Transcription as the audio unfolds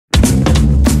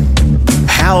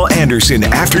Al Anderson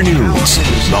Afternoons,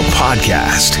 the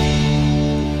podcast.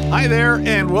 Hi there,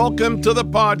 and welcome to the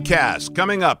podcast.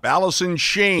 Coming up, Allison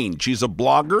Shane. She's a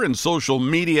blogger and social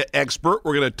media expert.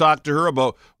 We're going to talk to her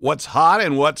about what's hot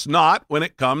and what's not when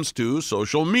it comes to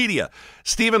social media.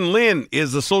 Stephen Lynn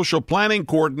is the social planning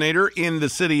coordinator in the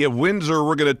city of Windsor.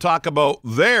 We're going to talk about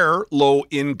their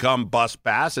low-income bus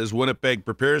pass as Winnipeg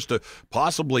prepares to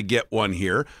possibly get one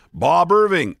here. Bob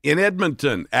Irving in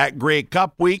Edmonton at Grey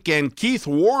Cup Week, and Keith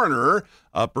Warner,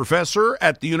 a professor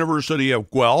at the University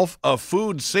of Guelph, a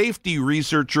food safety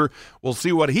researcher. We'll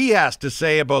see what he has to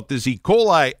say about this E.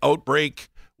 coli outbreak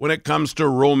when it comes to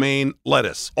romaine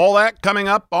lettuce. All that coming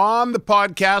up on the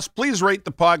podcast. Please rate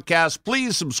the podcast.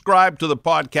 Please subscribe to the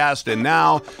podcast. And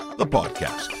now, the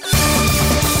podcast.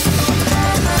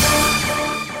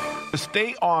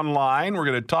 Stay online. We're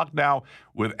going to talk now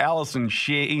with Allison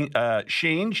Shane.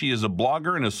 She is a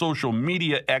blogger and a social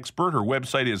media expert. Her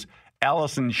website is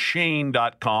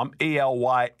AllisonShane.com,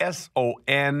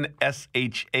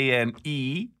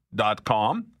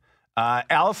 AllisonShane.com.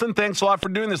 Allison, thanks a lot for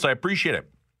doing this. I appreciate it.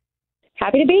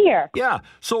 Happy to be here. Yeah.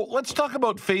 So let's talk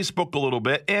about Facebook a little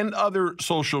bit and other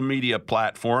social media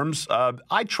platforms.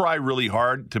 I try really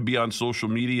hard to be on social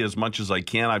media as much as I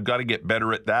can. I've got to get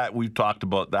better at that. We've talked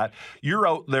about that. You're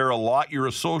out there a lot. You're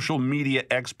a social media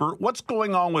expert. What's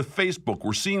going on with Facebook?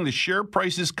 We're seeing the share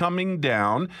prices coming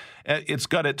down. It's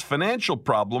got its financial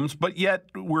problems, but yet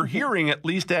we're hearing, at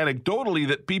least anecdotally,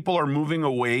 that people are moving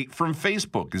away from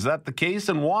Facebook. Is that the case,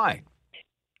 and why?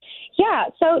 Yeah,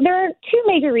 so there are two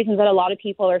major reasons that a lot of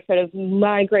people are sort of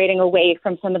migrating away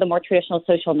from some of the more traditional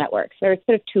social networks. They're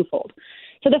sort of twofold.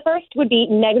 So the first would be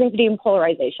negativity and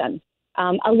polarization.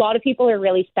 A lot of people are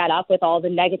really fed up with all the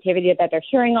negativity that they're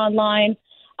hearing online.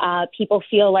 People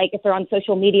feel like if they're on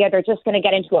social media, they're just going to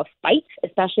get into a fight,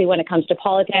 especially when it comes to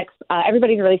politics.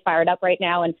 Everybody's really fired up right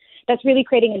now, and that's really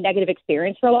creating a negative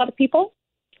experience for a lot of people.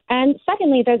 And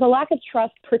secondly, there's a lack of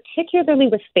trust, particularly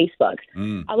with Facebook.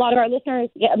 A lot of our listeners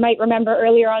might remember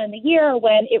earlier on in the year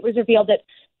when it was revealed that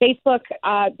Facebook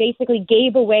basically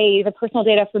gave away the personal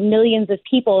data for millions of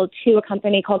people to a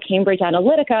company called Cambridge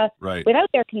Analytica without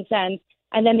their consent,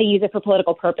 and then they use it for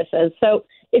political purposes. So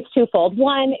it's twofold.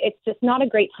 One, it's just not a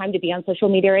great time to be on social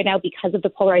media right now because of the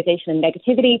polarization and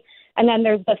negativity. And then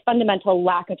there's the fundamental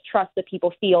lack of trust that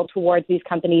people feel towards these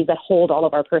companies that hold all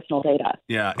of our personal data.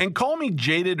 Yeah, and call me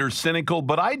jaded or cynical,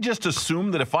 but I just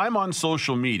assume that if I'm on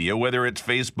social media, whether it's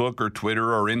Facebook or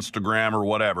Twitter or Instagram or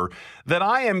whatever, that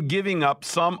I am giving up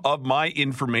some of my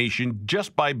information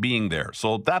just by being there.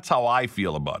 So that's how I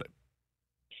feel about it.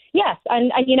 Yes,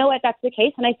 and you know what, that's the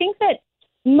case. And I think that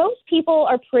most people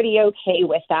are pretty okay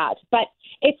with that, but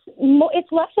it's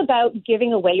less about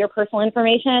giving away your personal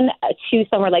information to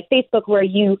somewhere like Facebook, where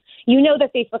you know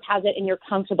that Facebook has it and you're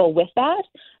comfortable with that,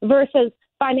 versus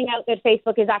finding out that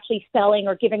Facebook is actually selling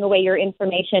or giving away your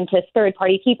information to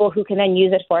third-party people who can then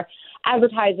use it for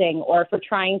advertising or for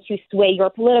trying to sway your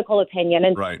political opinion,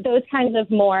 and those kinds of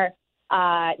more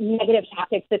negative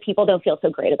tactics that people don't feel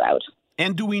so great about.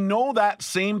 And do we know that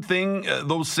same thing,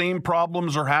 those same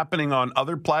problems are happening on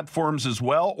other platforms as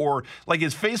well? Or like,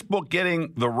 is Facebook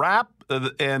getting the rap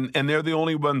and they're the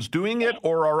only ones doing it,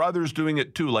 or are others doing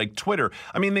it too, like Twitter?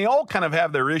 I mean, they all kind of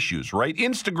have their issues, right?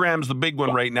 Instagram's the big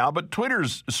one right now, but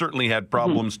Twitter's certainly had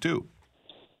problems too.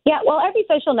 Yeah, well, every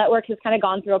social network has kind of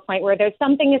gone through a point where there's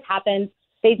something has happened.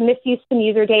 They've misused some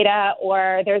user data,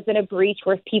 or there's been a breach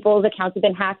where people's accounts have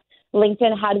been hacked.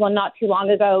 LinkedIn had one not too long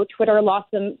ago. Twitter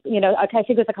lost them, I think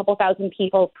it was a couple thousand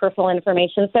people's personal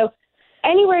information. So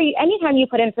anytime you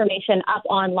put information up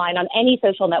online on any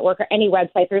social network or any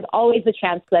website, there's always the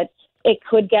chance that it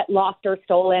could get lost or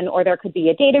stolen, or there could be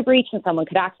a data breach and someone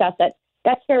could access it.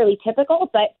 That's fairly typical,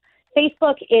 but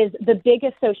Facebook is the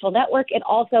biggest social network. It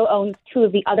also owns two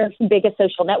of the other biggest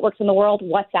social networks in the world,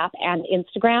 WhatsApp and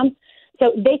Instagram.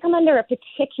 So they come under a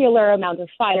particular amount of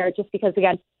fire just because,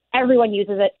 again, everyone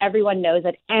uses it, everyone knows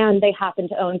it, and they happen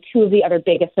to own two of the other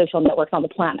biggest social networks on the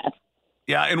planet.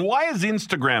 Yeah, and why is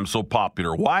Instagram so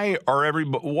popular? Why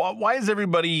is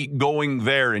everybody going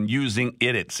there and using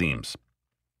it, it seems?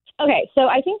 Okay, so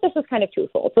I think this is kind of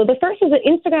twofold. So the first is that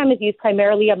Instagram is used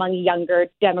primarily among younger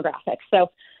demographics. So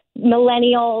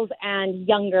millennials and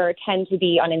younger tend to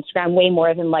be on Instagram way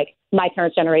more than like my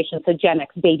parents' generation, so Gen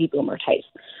X, baby boomer types.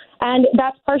 And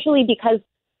that's partially because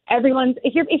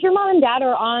if your mom and dad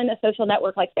are on a social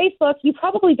network like Facebook, you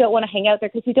probably don't want to hang out there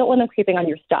because you don't want them creeping on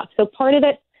your stuff. So part of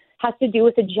it has to do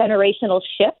with a generational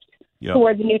shift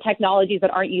towards new technologies that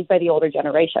aren't used by the older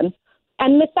generation.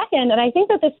 And the second, and I think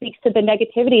that this speaks to the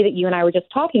negativity that you and I were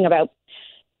just talking about,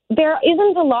 there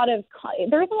isn't a lot of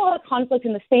conflict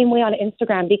in the same way on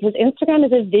Instagram, because Instagram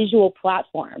is a visual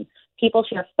platform. People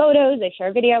share photos, they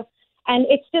share video, and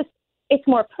it's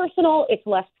more personal, it's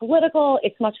less political,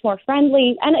 it's much more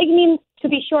friendly. And I mean, to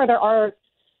be sure, there are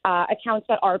accounts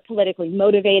that are politically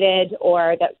motivated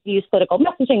or that use political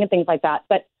messaging and things like that.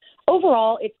 But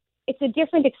overall, it's a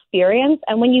different experience.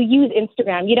 And when you use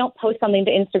Instagram, you don't post something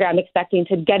to Instagram expecting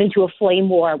to get into a flame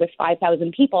war with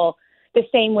 5,000 people the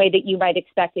same way that you might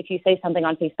expect if you say something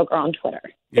on Facebook or on Twitter.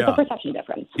 It's a perception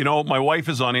difference. You know, my wife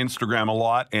is on Instagram a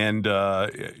lot, and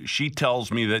she tells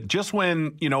me that just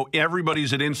when,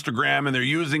 everybody's at Instagram and they're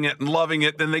using it and loving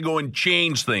it, then they go and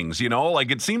change things,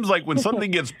 Like, it seems like when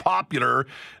something gets popular,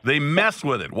 they mess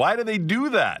with it. Why do they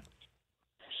do that?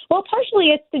 Well,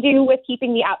 partially it's to do with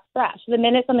keeping the app fresh. The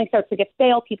minute something starts to get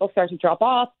stale, people start to drop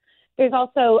off. There's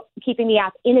also keeping the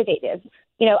app innovative.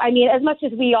 As much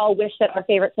as we all wish that our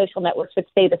favorite social networks would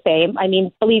stay the same,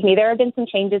 believe me, there have been some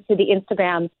changes to the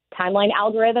Instagram timeline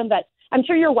algorithm that I'm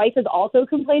sure your wife has also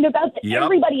complained about that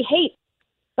everybody hates.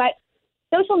 But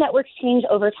social networks change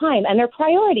over time and their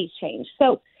priorities change.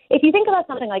 So if you think about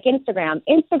something like Instagram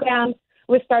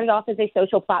was started off as a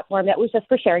social platform that was just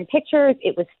for sharing pictures.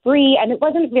 It was free, and it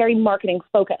wasn't very marketing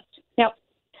focused. Now,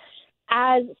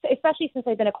 especially since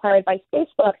they've been acquired by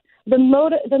Facebook, the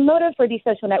motive for these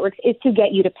social networks is to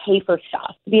get you to pay for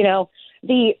stuff.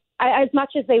 As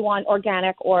much as they want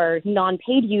organic or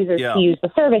non-paid users to use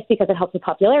the service because it helps with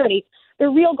popularity, the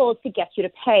real goal is to get you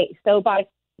to pay. So by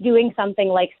doing something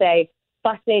like, say,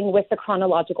 busing with the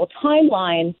chronological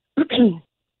timeline,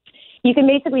 you can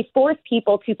basically force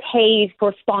people to pay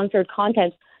for sponsored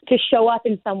content to show up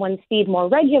in someone's feed more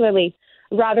regularly,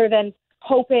 rather than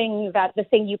hoping that the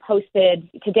thing you posted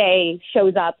today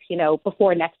shows up,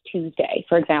 before next Tuesday,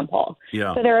 for example.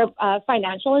 Yeah. So there are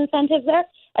financial incentives there,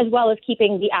 as well as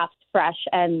keeping the apps fresh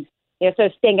and sort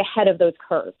of staying ahead of those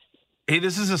curves. Hey,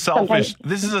 this is a selfish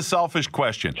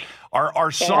question.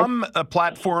 Are some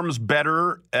platforms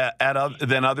better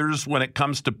than others when it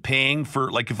comes to paying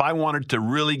for, like, if I wanted to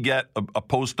really get a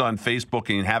post on Facebook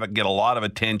and have it get a lot of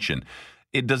attention,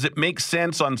 does it make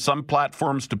sense on some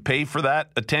platforms to pay for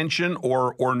that attention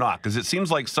or not? Because it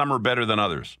seems like some are better than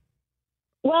others.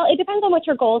 Well, it depends on what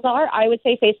your goals are. I would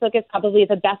say Facebook is probably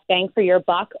the best bang for your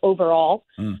buck overall.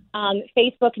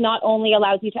 Facebook not only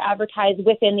allows you to advertise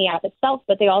within the app itself,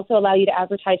 but they also allow you to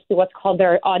advertise through what's called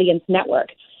their audience network.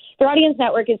 Their audience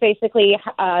network is basically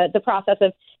the process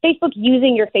of Facebook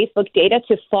using your Facebook data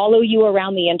to follow you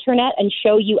around the internet and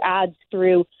show you ads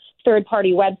through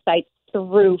third-party websites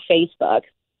through Facebook.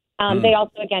 They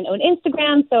also, again, own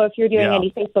Instagram. So if you're doing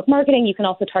any Facebook marketing, you can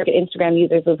also target Instagram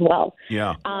users as well.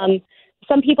 Yeah.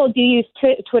 Some people do use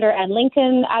Twitter and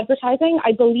LinkedIn advertising.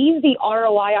 I believe the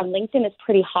ROI on LinkedIn is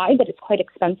pretty high, but it's quite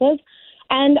expensive.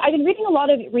 And I've been reading a lot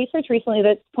of research recently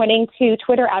that's pointing to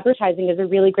Twitter advertising as a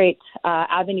really great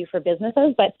avenue for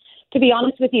businesses. But to be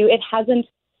honest with you,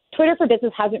 Twitter for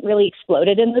Business hasn't really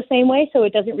exploded in the same way, so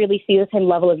it doesn't really see the same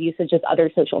level of usage as other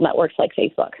social networks like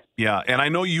Facebook. Yeah, and I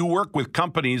know you work with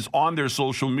companies on their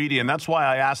social media, and that's why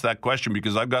I asked that question,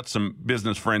 because I've got some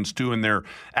business friends too, and they're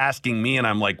asking me, and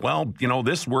I'm like, well,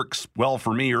 this works well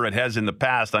for me, or it has in the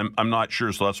past. I'm not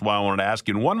sure, so that's why I wanted to ask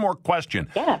you. And one more question.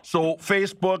 Yeah. So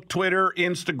Facebook, Twitter,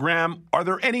 Instagram, are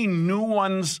there any new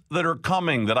ones that are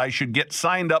coming that I should get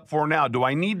signed up for now? Do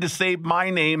I need to save my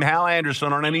name, Hal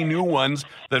Anderson, on any new ones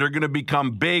that are going to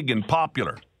become big and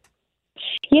popular?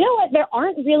 You know what? There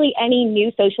aren't really any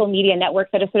new social media networks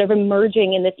that are sort of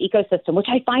emerging in this ecosystem, which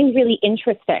I find really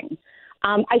interesting.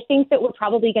 I think that we're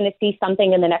probably going to see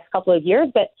something in the next couple of years,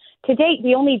 but to date,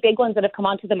 the only big ones that have come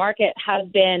onto the market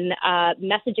have been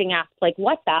messaging apps like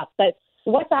WhatsApp, but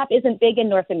WhatsApp isn't big in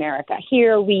North America.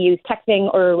 Here we use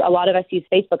texting, or a lot of us use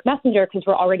Facebook Messenger because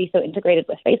we're already so integrated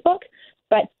with Facebook.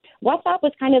 But WhatsApp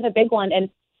was kind of a big one, and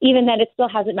even then, it still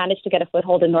hasn't managed to get a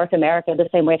foothold in North America the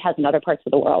same way it has in other parts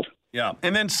of the world. Yeah,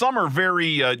 and then some are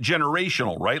very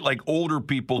generational, right? Like older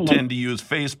people tend to use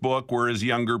Facebook, whereas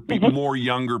younger people, more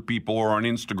younger people are on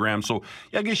Instagram. So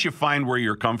I guess you find where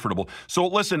you're comfortable. So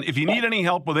listen, if you need any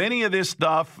help with any of this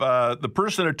stuff, the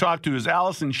person to talk to is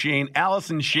Allison Shane,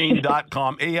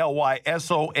 AllisonShane.com,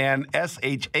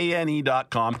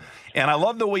 AlysonShane.com. And I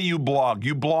love the way you blog.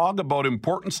 You blog about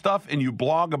important stuff, and you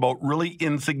blog about really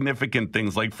insignificant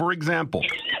things. Like, for example,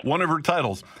 one of her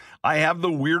titles, I have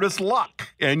the weirdest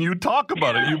luck, and you talk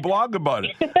about it. You blog about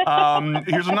it.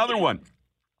 Here's another one.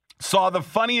 Saw the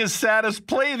funniest, saddest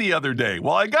play the other day.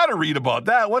 Well, I got to read about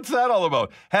that. What's that all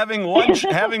about? Having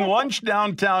lunch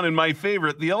downtown, and my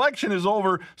favorite, the election is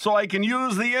over, so I can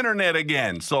use the internet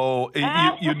again. So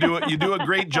you do a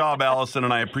great job, Allison,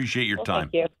 and I appreciate your time.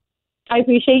 Thank you. I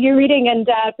appreciate your reading and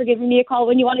for giving me a call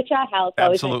when you want to chat, Hal. It's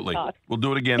always nice Absolutely. to talk. We'll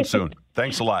do it again soon.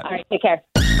 Thanks a lot. All right, take care.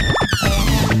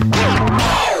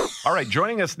 All right,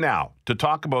 joining us now to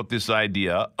talk about this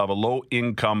idea of a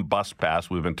low-income bus pass,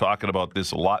 we've been talking about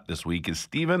this a lot this week, is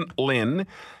Stephen Lynn.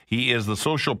 He is the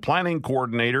social planning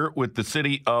coordinator with the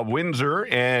City of Windsor,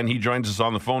 and he joins us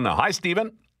on the phone now. Hi,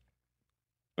 Stephen.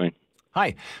 Hi.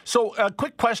 Hi. So a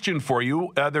quick question for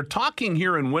you. They're talking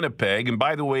here in Winnipeg, and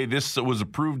by the way, this was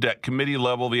approved at committee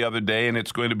level the other day, and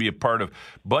it's going to be a part of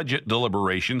budget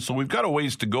deliberations. So we've got a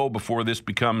ways to go before this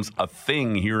becomes a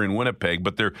thing here in Winnipeg.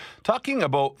 But they're talking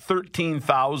about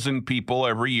 13,000 people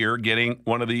every year getting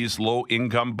one of these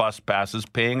low-income bus passes,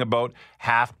 paying about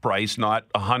half price, not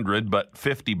 $100, but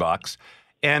 $50.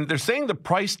 And they're saying the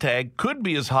price tag could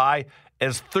be as high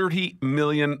as $30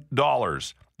 million.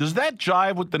 Does that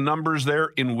jive with the numbers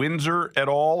there in Windsor at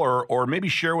all, or maybe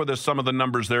share with us some of the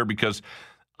numbers there? Because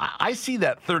I see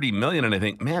that $30 million and I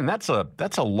think, man, that's a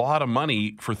lot of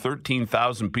money for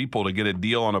 13,000 people to get a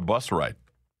deal on a bus ride.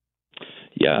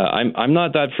 Yeah, I'm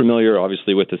not that familiar,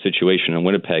 obviously, with the situation in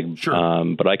Winnipeg, Sure.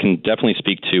 But I can definitely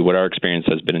speak to what our experience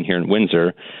has been in here in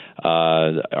Windsor.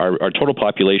 Our total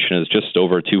population is just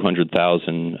over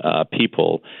 200,000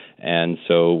 people, and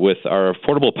so with our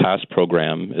Affordable Pass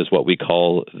program is what we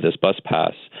call this bus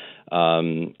pass.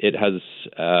 It has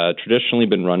traditionally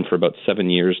been run for about 7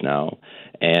 years now,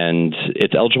 and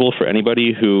it's eligible for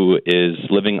anybody who is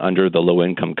living under the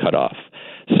low-income cutoff.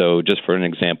 So just for an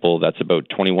example, that's about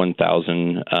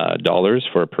 $21,000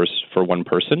 for one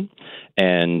person.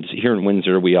 And here in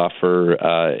Windsor, we offer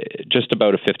just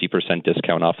about a 50%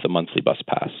 discount off the monthly bus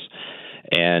pass.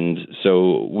 And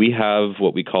so we have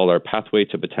what we call our Pathway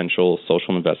to Potential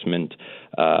Social Investment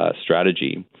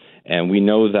strategy. And we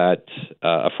know that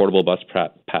affordable bus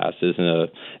pass is an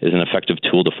effective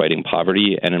tool to fighting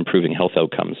poverty and improving health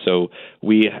outcomes. So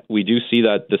we do see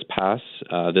that this pass,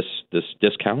 this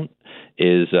discount,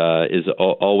 is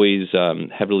always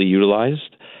heavily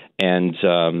utilized, and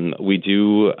we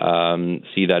do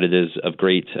see that it is of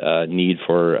great need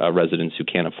for residents who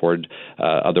can't afford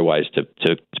otherwise to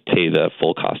pay the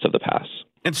full cost of the pass.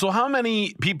 And so, how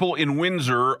many people in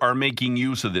Windsor are making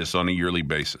use of this on a yearly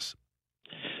basis?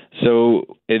 So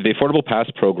the Affordable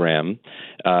Pass program,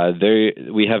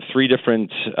 we have three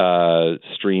different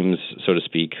streams, so to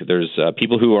speak. There's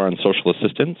people who are on social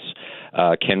assistance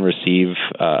can receive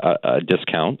a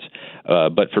discount,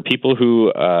 but for people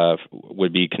who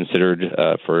would be considered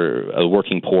for a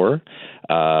working poor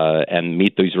and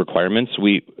meet these requirements,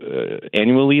 we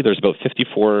annually there's about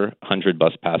 5,400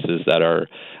 bus passes that are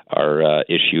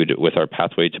issued with our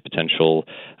Pathway to Potential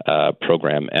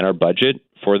program, and our budget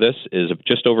for this is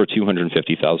just over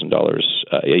 $250,000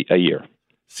 a year.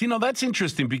 See, now that's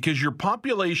interesting because your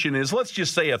population is, let's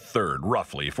just say, a third,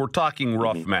 roughly. If we're talking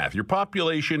rough math, your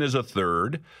population is a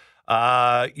third.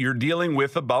 You're dealing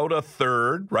with about a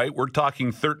third, right? We're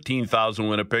talking 13,000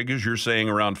 Winnipeggers. You're saying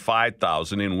around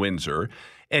 5,000 in Windsor.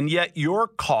 And yet your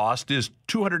cost is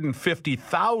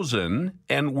 $250,000,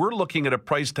 and we're looking at a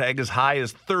price tag as high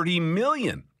as $30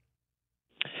 million.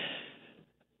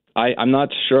 I'm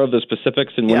not sure of the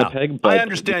specifics in Winnipeg, but I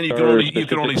understand you can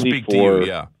only speak to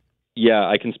you. Yeah,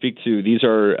 I can speak to. These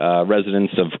are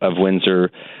residents of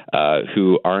Windsor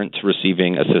who aren't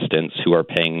receiving assistance, who are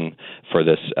paying for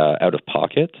this out of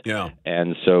pocket. Yeah,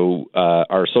 and so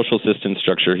our social assistance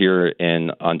structure here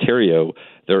in Ontario,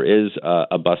 there is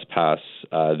a bus pass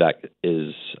that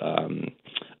is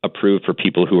approved for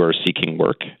people who are seeking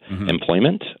work,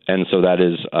 employment, and so that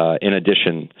is in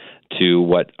addition to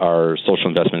what our social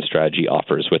investment strategy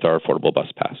offers with our affordable bus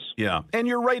pass. Yeah, and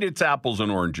you're right, it's apples and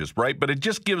oranges, right? But it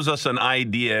just gives us an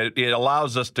idea. It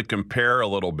allows us to compare a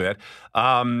little bit.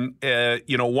 One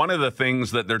of the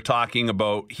things that they're talking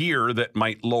about here that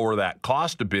might lower that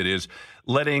cost a bit is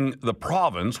letting the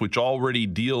province, which already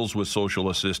deals with social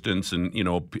assistance and,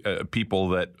 people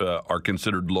that are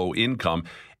considered low income,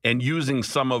 and using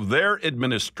some of their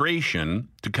administration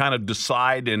to kind of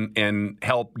decide and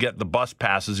help get the bus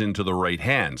passes into the right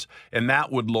hands. And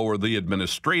that would lower the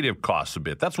administrative costs a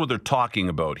bit. That's what they're talking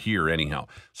about here anyhow.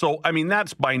 So, I mean,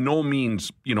 that's by no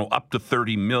means, up to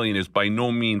 $30 million is by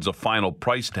no means a final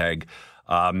price tag.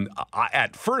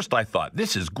 At first I thought,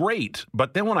 this is great.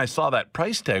 But then when I saw that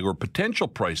price tag or potential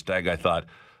price tag, I thought,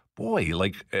 boy,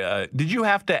 did you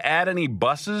have to add any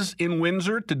buses in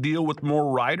Windsor to deal with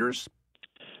more riders?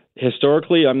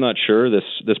 Historically, I'm not sure.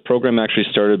 This program actually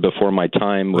started before my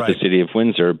time with the City of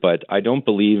Windsor, but I don't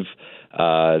believe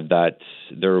that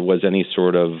there was any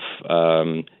sort of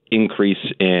increase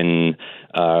in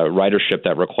ridership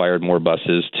that required more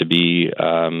buses to be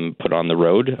put on the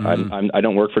road. I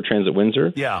don't work for Transit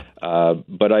Windsor. Yeah.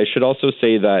 But I should also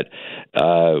say that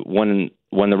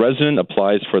when the resident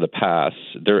applies for the pass,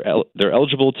 they're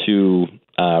eligible to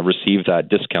receive that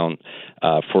discount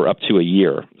for up to a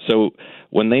year. So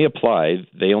when they apply,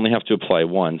 they only have to apply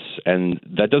once, and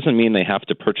that doesn't mean they have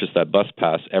to purchase that bus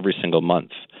pass every single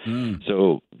month.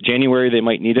 So January they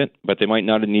might need it, but they might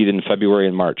not need it in February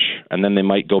and March, and then they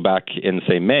might go back in,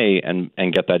 say, May and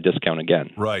get that discount again.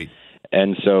 Right.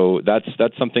 And so that's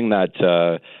something that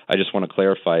I just want to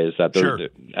clarify is that Sure.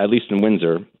 at least in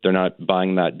Windsor, they're not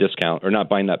buying that discount or not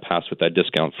buying that pass with that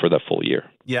discount for the full year.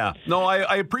 Yeah. No,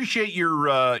 I appreciate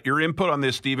your input on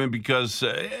this, Stephen, because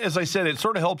as I said, it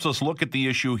sort of helps us look at the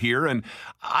issue here. And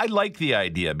I like the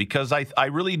idea because I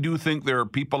really do think there are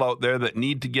people out there that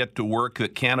need to get to work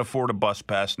that can't afford a bus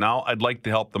pass now. I'd like to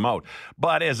help them out.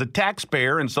 But as a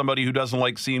taxpayer and somebody who doesn't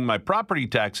like seeing my property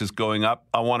taxes going up,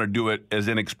 I want to do it as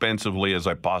inexpensively as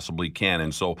I possibly can.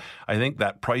 And so I think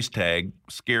that price tag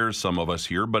scares some of us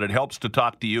here, but it helps to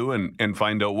talk to you and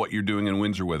find out what you're doing in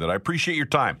Windsor with it. I appreciate your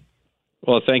time.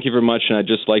 Well, thank you very much, and I'd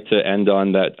just like to end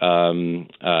on that.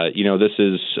 This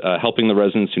is helping the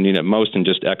residents who need it most, and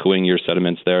just echoing your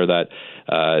sentiments there that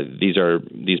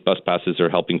these bus passes are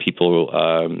helping people,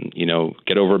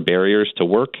 get over barriers to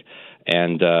work,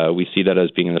 and we see that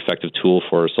as being an effective tool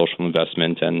for social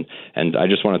investment. And I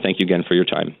just want to thank you again for your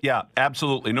time. Yeah,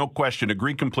 absolutely, no question.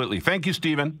 Agree completely. Thank you,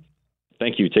 Stephen.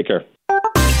 Thank you. Take care.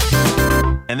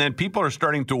 And then people are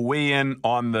starting to weigh in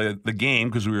on the game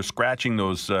because we were scratching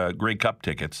those Grey Cup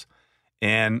tickets.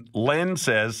 And Len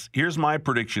says, here's my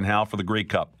prediction, Hal, for the Grey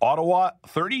Cup. Ottawa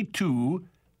 32,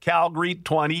 Calgary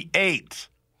 28.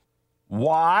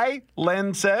 Why,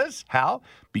 Len says, Hal?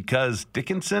 Because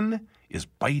Dickinson is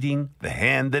biting the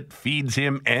hand that feeds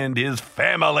him and his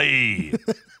family.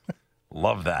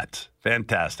 Love that.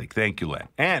 Fantastic. Thank you, Len.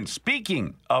 And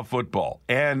speaking of football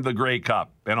and the Grey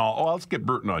Cup and all, let's get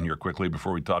Burton on here quickly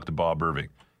before we talk to Bob Irving.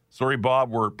 Sorry,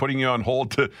 Bob, we're putting you on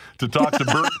hold to talk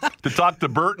to to talk to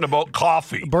Burton about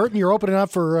coffee. Burton, you're opening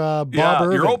up for Bob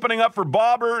Irving. You're opening up for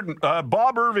Bob Irving.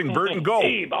 Burton, go.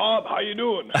 Hey, Bob, how you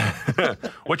doing?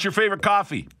 What's your favorite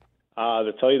coffee?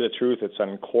 To tell you the truth, it's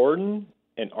on Corden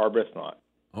and Arbuthnot.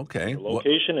 Okay. The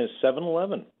location is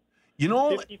 7-Eleven.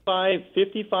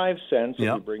 55 cents if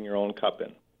you bring your own cup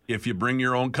in. If you bring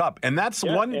your own cup. And that's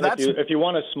one. And that's if you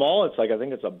want a small, it's like, I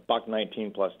think it's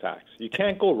 $1.19 plus tax. You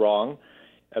can't go wrong.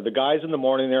 The guys in the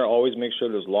morning there always make sure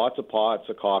there's lots of pots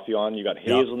of coffee on. You got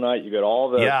hazelnut, you got all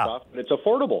the stuff. It's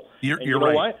affordable. You're you know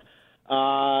right.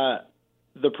 What?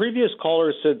 The previous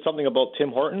caller said something about Tim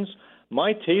Hortons.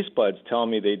 My taste buds tell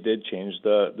me they did change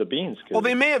the beans. Well,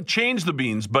 they may have changed the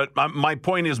beans, but my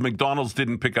point is McDonald's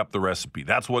didn't pick up the recipe.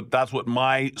 That's what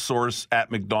my source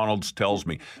at McDonald's tells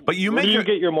me. But Where do you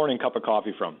get your morning cup of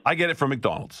coffee from? I get it from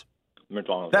McDonald's.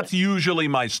 McDonald's. That's usually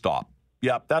my stop.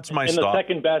 Yeah, that's my stop. And the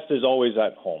second best is always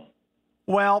at home.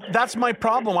 Well, that's my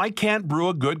problem. I can't brew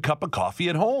a good cup of coffee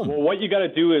at home. Well, what you got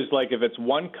to do is, like, if it's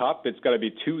one cup, it's got to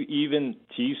be 2 even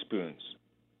teaspoons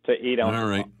to 8 ounces. All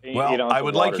right. Well, I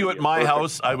would like you at my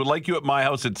house. I would like you at my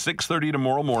house at 6:30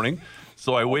 tomorrow morning.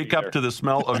 So I wake up to the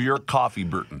smell of your coffee,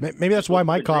 Burton. Maybe that's why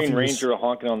my coffee Green Ranger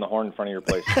honking on the horn in front of your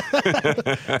place.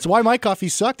 That's why my coffee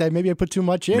sucked. Maybe I put too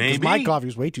much in because Maybe. my coffee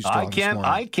was way too strong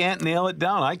I can't nail it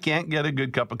down. I can't get a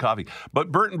good cup of coffee.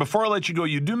 But Burton, before I let you go,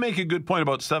 you do make a good point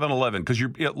about 7-Eleven because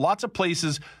lots of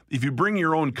places, if you bring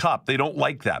your own cup, they don't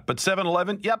like that. But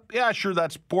 7-Eleven, sure,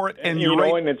 that's pour it. And you're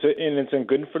right. And it's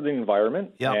good for the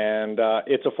environment. Yeah. And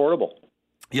it's affordable.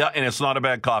 Yeah, and it's not a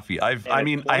bad coffee. I have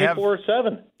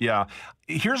 24/7. Yeah.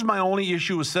 Here's my only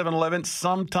issue with 7-Eleven,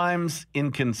 sometimes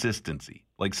inconsistency.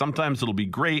 Like sometimes it'll be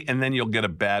great and then you'll get a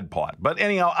bad pot. But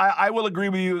anyhow, I will agree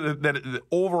with you that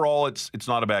overall it's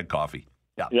not a bad coffee.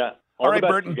 Yeah. Yeah. All right,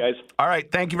 best, Burton. you guys. All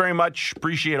right, thank you very much.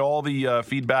 Appreciate all the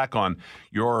feedback on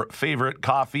your favorite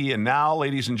coffee. And now,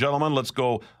 ladies and gentlemen, let's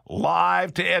go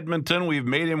live to Edmonton. We've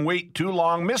made him wait too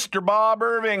long. Mr. Bob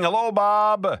Irving. Hello,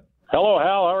 Bob. Hello,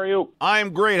 Hal. How are you?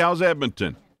 I'm great. How's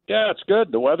Edmonton? Yeah, it's good.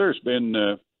 The weather's been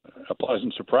a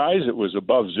pleasant surprise. It was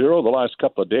above zero the last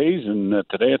couple of days, and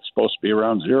today it's supposed to be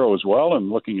around zero as well. And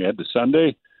looking ahead to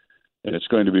Sunday, it's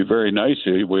going to be very nice.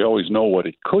 We always know what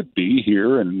it could be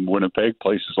here in Winnipeg,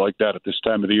 places like that at this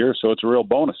time of the year, so it's a real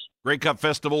bonus. Grey Cup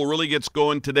Festival really gets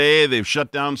going today. They've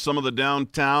shut down some of the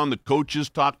downtown. The coaches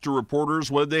talked to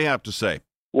reporters. What did they have to say?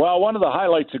 Well, one of the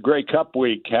highlights of Grey Cup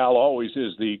week, Hal, always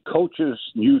is the Coaches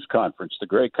News Conference, the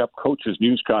Grey Cup Coaches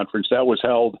News Conference. That was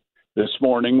held this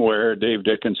morning where Dave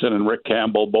Dickinson and Rick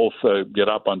Campbell both get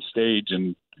up on stage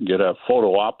and get a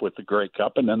photo op with the Grey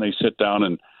Cup, and then they sit down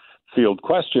and field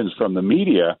questions from the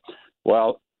media.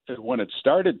 Well, when it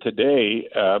started today,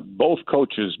 both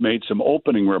coaches made some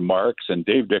opening remarks, and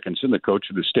Dave Dickenson, the coach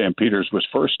of the Stampeders, was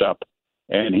first up,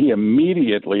 and he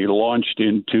immediately launched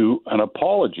into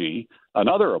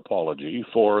another apology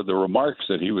for the remarks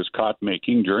that he was caught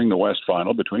making during the West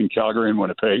Final between Calgary and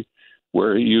Winnipeg,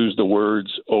 where he used the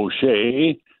words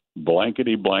O'Shea,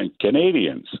 blankety-blank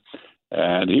Canadians.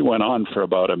 And he went on for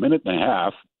about a minute and a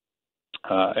half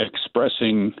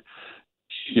expressing,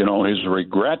 his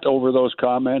regret over those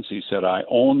comments. He said, I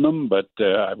own them, but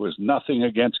I was nothing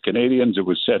against Canadians. It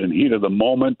was said in heat of the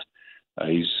moment.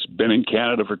 He's been in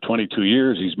Canada for 22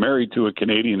 years. He's married to a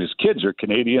Canadian. His kids are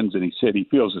Canadians, and he said he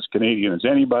feels as Canadian as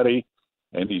anybody,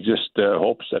 and he just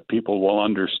hopes that people will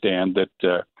understand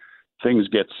that things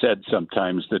get said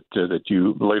sometimes that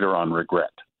you later on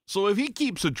regret. So if he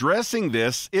keeps addressing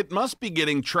this, it must be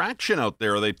getting traction out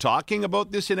there. Are they talking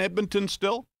about this in Edmonton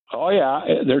still? Oh, yeah,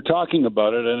 they're talking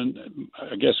about it, and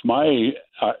I guess my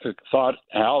thought,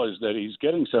 Hal, is that he's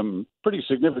getting some pretty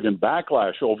significant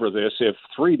backlash over this if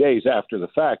 3 days after the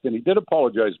fact, and he did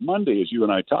apologize Monday, as you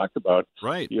and I talked about.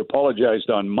 Right. He apologized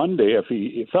on Monday. If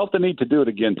he felt the need to do it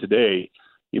again today,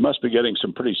 he must be getting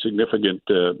some pretty significant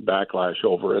backlash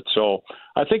over it. So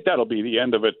I think that'll be the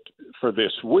end of it for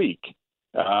this week.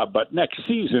 But next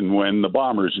season, when the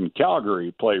Bombers in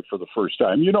Calgary play for the first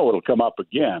time, it'll come up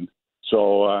again.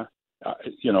 So,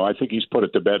 I think he's put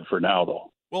it to bed for now,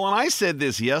 though. Well, and I said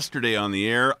this yesterday on the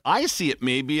air, I see it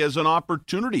maybe as an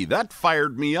opportunity. That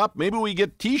fired me up. Maybe we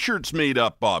get T-shirts made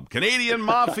up, Bob. Canadian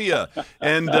Mafia.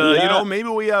 And, maybe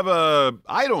we have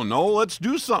let's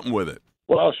do something with it.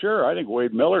 Well, sure. I think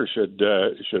Wade Miller should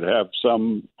have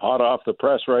some hot off the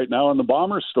press right now in the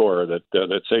Bombers store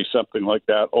that say something like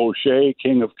that. O'Shea,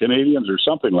 King of Canadians, or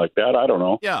something like that. I don't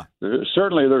know. Yeah.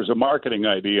 Certainly there's a marketing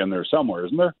idea in there somewhere,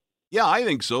 isn't there? Yeah, I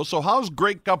think so. So how's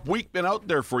Grey Cup week been out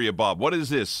there for you, Bob? What is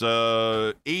this,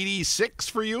 86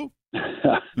 for you?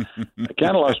 I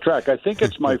kind of lost track. I think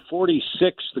it's my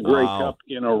 46th Grey Cup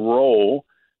in a row.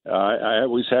 I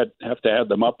always have to add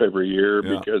them up every year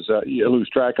because you lose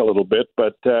track a little bit.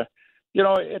 But,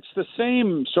 it's the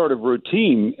same sort of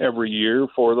routine every year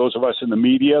for those of us in the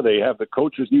media. They have the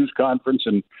coaches' news conference,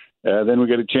 and then we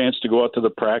get a chance to go out to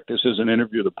the practices and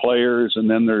interview the players. And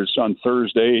then there's on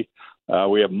Thursday,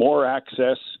 we have more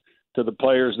access to the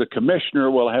players. The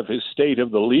commissioner will have his State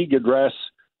of the League address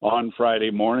on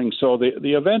Friday morning. So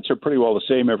the events are pretty well the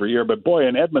same every year. But, boy,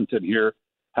 in Edmonton here,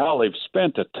 Hal, they've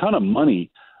spent a ton of money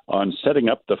on setting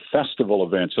up the festival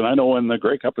events. And I know when the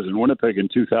Grey Cup was in Winnipeg in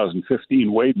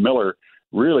 2015, Wade Miller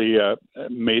really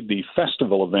made the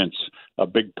festival events a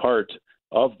big part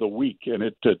of the week. And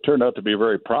it turned out to be a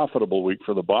very profitable week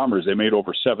for the Bombers. They made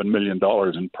over $7 million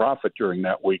in profit during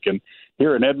that week. And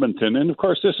here in Edmonton, and of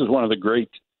course, this is one of the great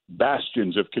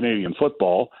bastions of Canadian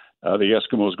football. The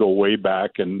Eskimos go way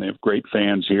back, and they have great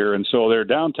fans here. And so their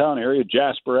downtown area,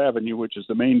 Jasper Avenue, which is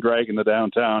the main drag in the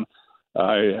downtown,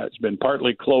 it's been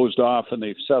partly closed off, and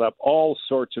they've set up all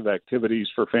sorts of activities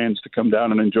for fans to come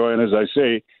down and enjoy. And as I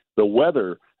say, the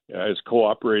weather is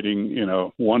cooperating in a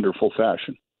wonderful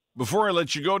fashion. Before I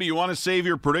let you go, do you want to save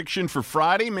your prediction for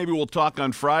Friday? Maybe we'll talk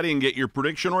on Friday and get your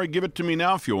prediction, or give it to me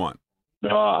now if you want.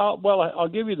 No, I'll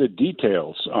give you the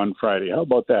details on Friday. How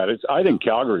about that? I think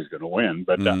Calgary's going to win,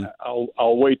 but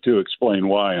I'll wait to explain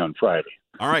why on Friday.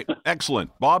 All right,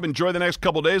 excellent. Bob, enjoy the next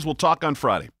couple of days. We'll talk on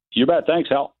Friday. You bet. Thanks,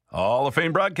 Hal. Hall of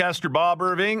Fame broadcaster Bob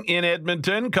Irving in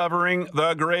Edmonton covering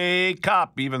the Grey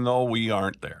Cup, even though we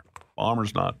aren't there.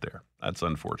 Bombers not there. That's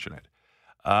unfortunate.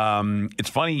 It's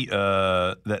funny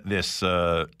that this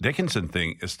Dickenson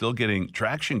thing is still getting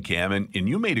traction, Cam, and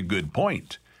you made a good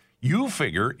point. You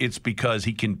figure it's because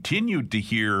he continued to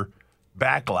hear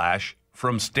backlash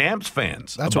from Stamps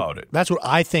fans about it. That's what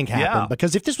I think happened.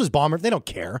 Because if this was Bomber, they don't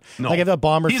care. No. Like if a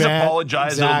Bomber He's fan,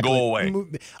 apologized, it'll go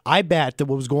away. I bet that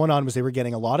what was going on was they were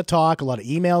getting a lot of talk, a lot of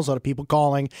emails, a lot of people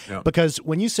calling. Yeah. Because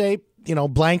when you say,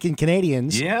 blank in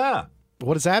Canadians,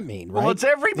 what does that mean, right? Well, it's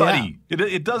everybody. Yeah.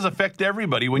 It does affect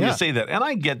everybody when you say that. And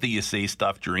I get that you say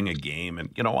stuff during a game,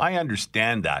 and, I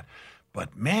understand that.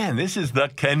 But, man, this is the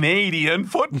Canadian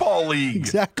Football League.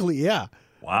 Exactly, yeah.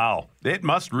 Wow. It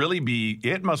must really be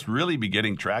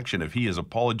getting traction if he has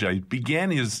apologized.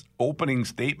 Began his opening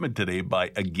statement today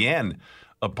by, again,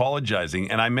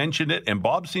 apologizing. And I mentioned it, and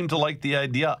Bob seemed to like the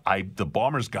idea. The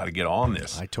Bombers got to get on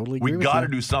this. I totally agree with you. We got to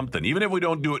do something. Even if we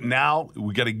don't do it now,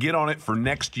 we got to get on it for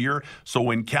next year. So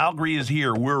when Calgary is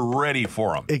here, we're ready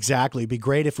for them. Exactly. It'd be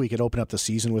great if we could open up the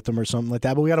season with them or something like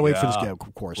that. But we got to wait for this game,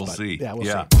 of course. We'll see. Yeah, we'll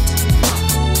see.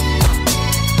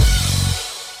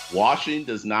 Washing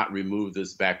does not remove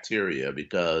this bacteria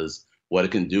because what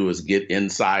it can do is get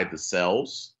inside the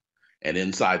cells and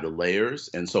inside the layers.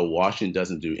 And so washing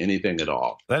doesn't do anything at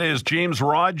all. That is James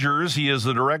Rogers. He is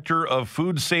the Director of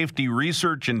Food Safety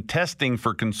Research and Testing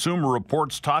for Consumer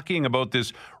Reports, talking about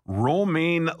this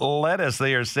romaine lettuce.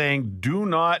 They are saying, do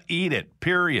not eat it,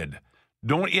 period.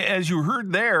 Don't, as you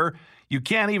heard there, you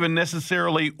can't even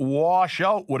necessarily wash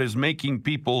out what is making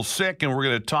people sick. And we're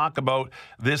going to talk about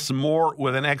this more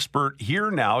with an expert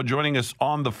here now. Joining us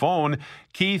on the phone,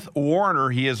 Keith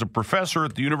Warner. He is a professor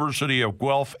at the University of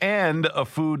Guelph and a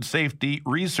food safety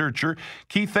researcher.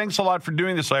 Keith, thanks a lot for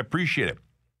doing this. I appreciate it.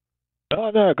 Oh,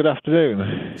 no, good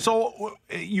afternoon. So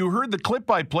you heard the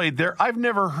clip I played there. I've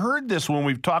never heard this when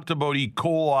we've talked about E.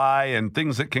 coli and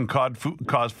things that can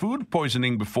cause food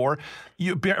poisoning before.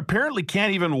 You apparently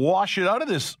can't even wash it out of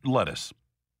this lettuce.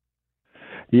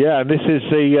 Yeah, and this is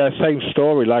the same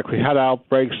story. Like, we had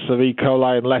outbreaks of E.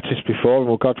 coli in lettuce before, and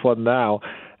we've got one now.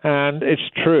 And it's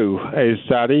true, is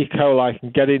that E. coli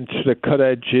can get into the cut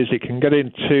edges, it can get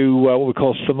into what we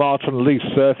call stomata on the leaf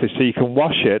surface, so you can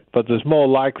wash it, but there's more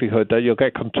likelihood that you'll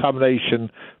get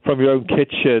contamination from your own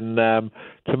kitchen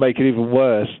to make it even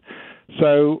worse.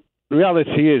 So the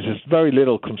reality is there's very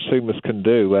little consumers can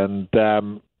do, and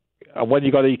when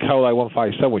you've got E. coli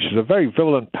 157, which is a very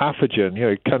virulent pathogen,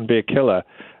 it can be a killer,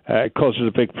 it causes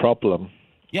a big problem.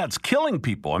 Yeah, it's killing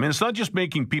people. I mean, it's not just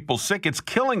making people sick, it's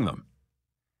killing them.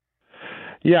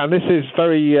 Yeah, and this is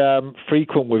very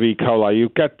frequent with E. coli. You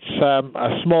get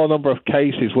a small number of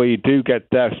cases where you do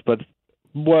get deaths, but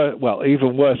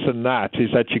even worse than that is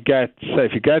that you get, say,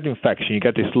 if you get an infection, you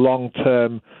get this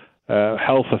long-term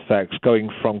health effects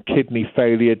going from kidney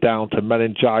failure down to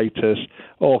meningitis,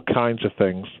 all kinds of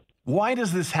things. Why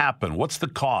does this happen? What's the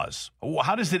cause?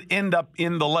 How does it end up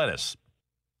in the lettuce?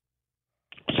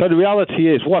 So the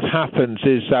reality is what happens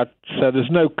is that there's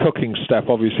no cooking step,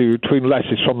 obviously, between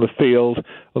lettuce from the field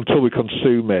until we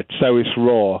consume it. So it's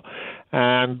raw.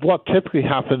 And what typically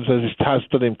happens, as it has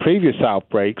done in previous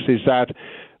outbreaks, is that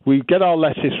we get our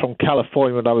lettuce from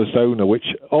California and Arizona, which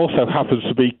also happens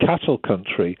to be cattle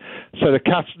country. So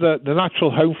the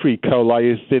natural home for E.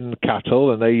 coli is in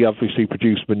cattle, and they obviously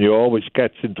produce manure, which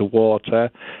gets into water,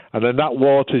 and then that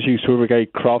water is used to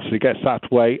irrigate crops. It gets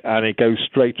that way, and it goes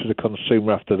straight to the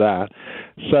consumer after that.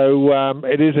 So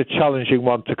it is a challenging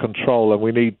one to control, and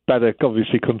we need better,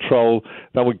 obviously, control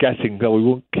than we're getting, that we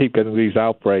won't keep getting these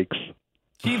outbreaks.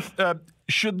 Keith,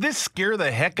 should this scare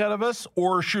the heck out of us,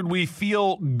 or should we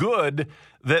feel good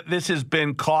that this has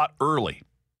been caught early?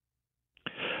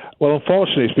 Well,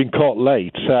 unfortunately, it's been caught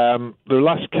late. The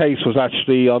last case was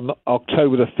actually on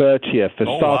October the 30th.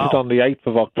 It started on the 8th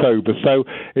of October. So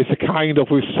it's a kind of,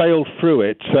 we've sailed through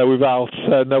it without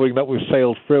knowing that we've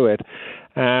sailed through it.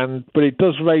 But it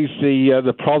does raise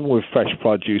the problem with fresh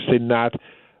produce in that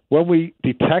when we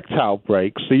detect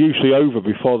outbreaks, they're usually over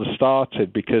before they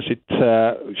started because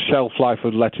shelf life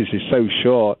of lettuce is so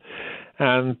short.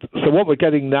 And so what we're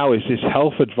getting now is this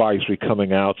health advisory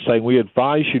coming out saying we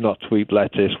advise you not to eat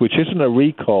lettuce, which isn't a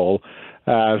recall.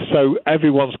 So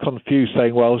everyone's confused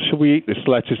saying, well, should we eat this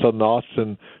lettuce or not?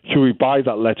 And should we buy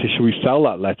that lettuce? Should we sell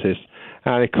that lettuce?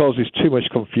 And it causes too much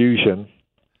confusion.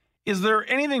 Is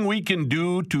there anything we can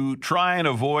do to try and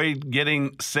avoid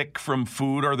getting sick from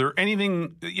food? Are there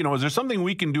anything, is there something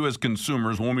we can do as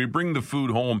consumers when we bring the food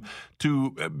home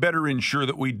to better ensure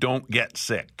that we don't get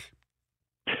sick?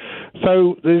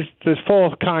 So there's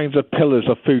four kinds of pillars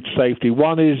of food safety.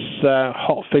 One is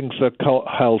hot things are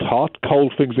held hot,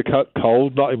 cold things are kept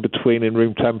cold, not in between in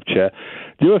room temperature.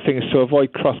 The other thing is to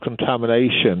avoid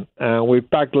cross-contamination. With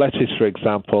bagged lettuce, for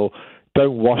example,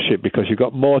 don't wash it because you've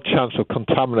got more chance of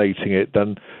contaminating it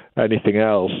than anything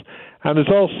else. And there's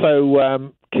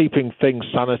also keeping things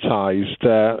sanitized,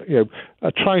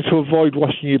 trying to avoid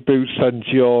washing your boots and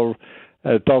your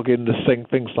dog in the sink,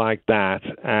 things like that,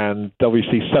 and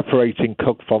obviously separating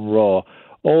cooked from raw.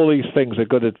 All these things are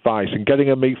good advice, and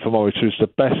getting a meat thermometer is the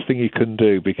best thing you can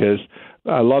do because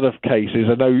a lot of cases,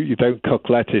 I know you don't cook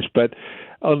lettuce, but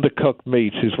undercooked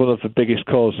meat is one of the biggest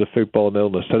causes of foodborne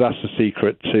illness. So that's the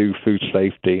secret to food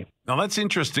safety. Now, that's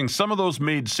interesting. Some of those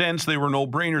made sense. They were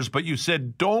no-brainers, but you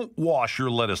said don't wash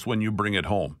your lettuce when you bring it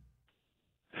home.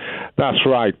 That's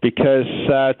right, because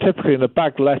typically in a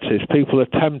bagged lettuce, people are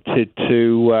tempted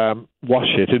to wash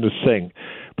it in the sink.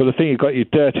 But the thing, you've got your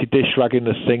dirty dish rag in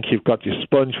the sink, you've got your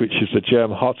sponge, which is the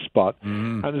germ hotspot.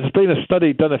 And there's been a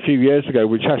study done a few years ago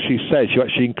which actually says you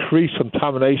actually increase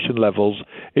contamination levels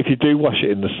if you do wash it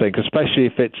in the sink, especially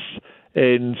if it's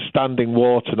in standing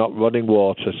water, not running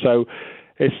water. So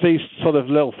it's these sort of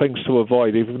little things to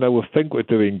avoid. Even though we think we're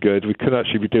doing good, we could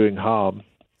actually be doing harm.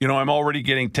 I'm already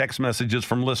getting text messages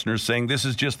from listeners saying this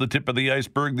is just the tip of the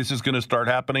iceberg. This is going to start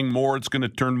happening more. It's going to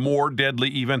turn more deadly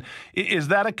even. Is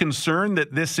that a concern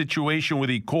that this situation with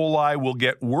E. coli will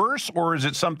get worse, or is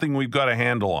it something we've got a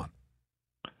handle on?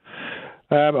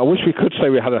 I wish we could say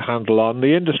we had a handle on.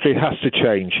 The industry has to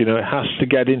change. It has to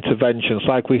get interventions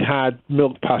like we had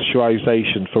milk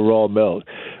pasteurization for raw milk.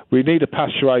 We need a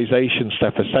pasteurization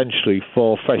step essentially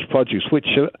for fresh produce, which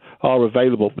are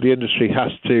available, but the industry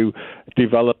has to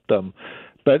develop them.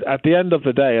 But at the end of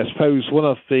the day, I suppose one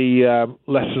of the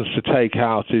lessons to take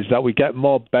out is that we get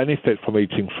more benefit from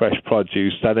eating fresh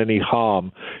produce than any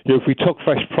harm. If we took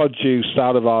fresh produce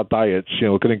out of our diets,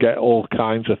 we're going to get all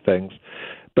kinds of things.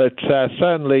 But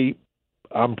certainly,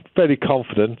 I'm fairly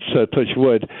confident, touch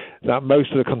wood, that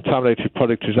most of the contaminated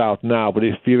product is out now. But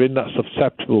if you're in that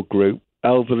susceptible group,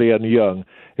 elderly and young,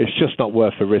 it's just not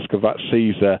worth the risk of that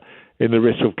Caesar in the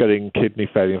risk of getting kidney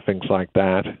failure and things like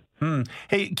that.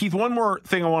 Hey, Keith, one more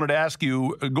thing I wanted to ask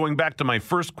you, going back to my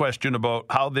first question about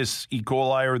how this E.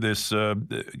 coli or this,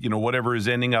 whatever is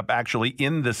ending up actually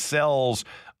in the cells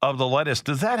of the lettuce.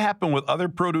 Does that happen with other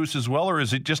produce as well, or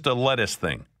is it just a lettuce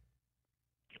thing?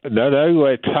 No,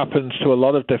 it happens to a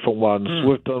lot of different ones.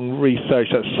 We've done research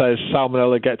that says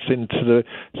salmonella gets into the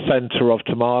center of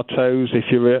tomatoes. If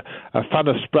you're a fan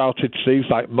of sprouted seeds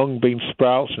like mung bean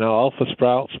sprouts, alpha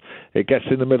sprouts, it gets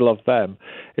in the middle of them.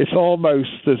 It's almost,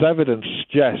 there's evidence to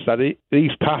suggest that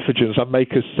these pathogens that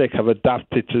make us sick have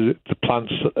adapted to the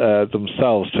plants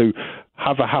themselves to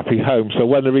have a happy home. So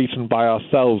when they're eaten by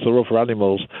ourselves or other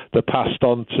animals, they're passed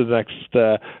on to the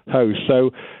next host. So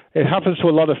it happens to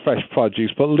a lot of fresh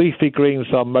produce, but leafy greens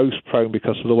are most prone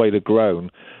because of the way they're grown.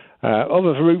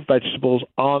 Other root vegetables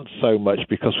aren't so much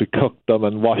because we cook them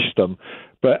and wash them.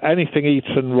 But anything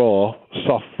eaten raw,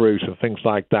 soft fruit and things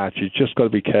like that, you just got to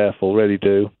be careful, really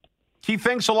do. Keith,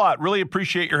 thanks a lot. Really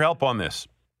appreciate your help on this.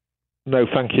 No,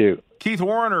 thank you. Keith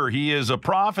Warner, he is a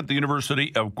prof at the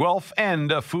University of Guelph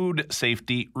and a food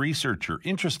safety researcher.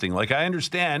 Interesting. Like, I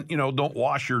understand, don't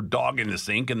wash your dog in the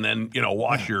sink and then,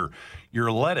 wash your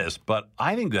lettuce. But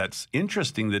I think that's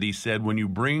interesting that he said when you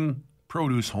bring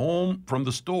produce home from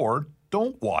the store,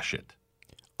 don't wash it.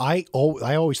 I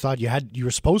always thought you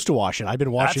were supposed to wash it. I've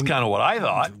been washing. That's kind of what I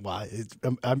thought.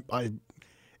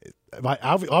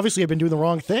 Obviously, I've been doing the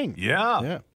wrong thing.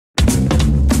 Yeah.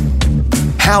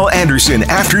 Hal Anderson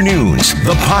Afternoons,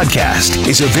 the podcast,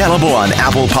 is available on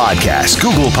Apple Podcasts,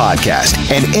 Google Podcasts,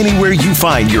 and anywhere you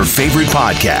find your favorite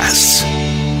podcasts.